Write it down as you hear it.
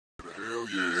Hell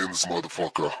yeah, in this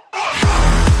motherfucker.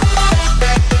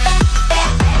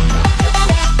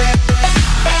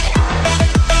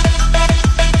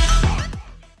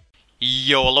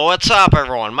 Yo, what's up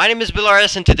everyone? My name is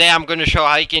Bilaris and today I'm going to show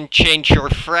how you can change your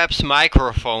Fraps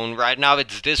microphone. Right now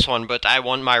it's this one, but I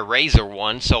want my Razer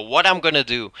one. So what I'm going to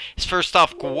do is first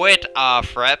off quit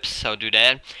Fraps, so do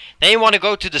that. Then you want to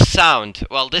go to the sound.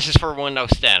 Well, this is for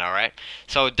Windows 10, alright?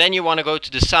 So then you want to go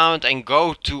to the sound and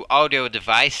go to audio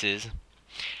devices.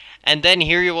 And then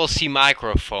here you will see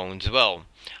microphones. Well,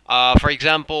 for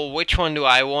example, which one do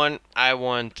I want? I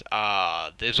want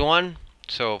this one.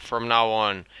 So from now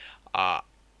on,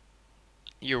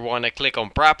 you want to click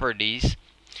on properties.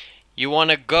 You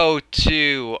want to go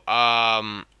to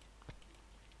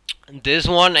this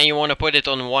one and you want to put it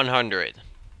on 100.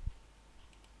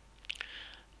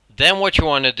 Then what you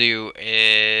want to do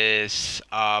is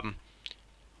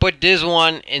put this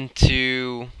one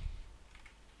into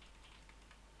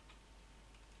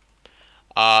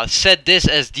set this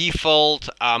as default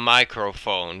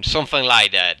microphone, something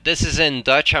like that. This is in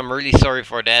Dutch, I'm really sorry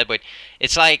for that, but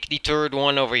it's like the third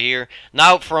one over here.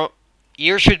 Now from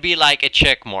here should be like a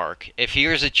check mark. If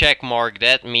here's a check mark,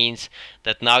 that means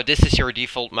that now this is your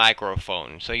default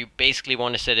microphone. So you basically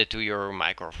want to set it to your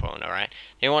microphone, alright?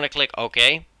 Then you want to click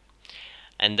OK.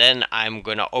 And then I'm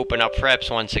gonna open up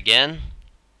Fraps once again.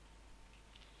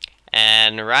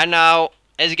 And right now,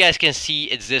 as you guys can see,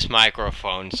 it's this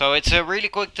microphone. So it's a really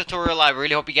quick tutorial. I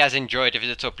really hope you guys enjoyed. If you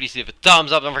did so, please leave a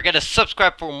thumbs up. Don't forget to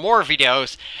subscribe for more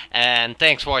videos. And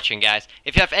thanks for watching, guys.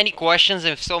 If you have any questions,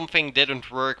 if something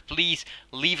didn't work, please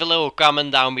leave a little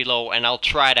comment down below and I'll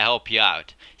try to help you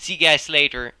out. See you guys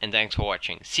later and thanks for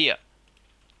watching. See ya.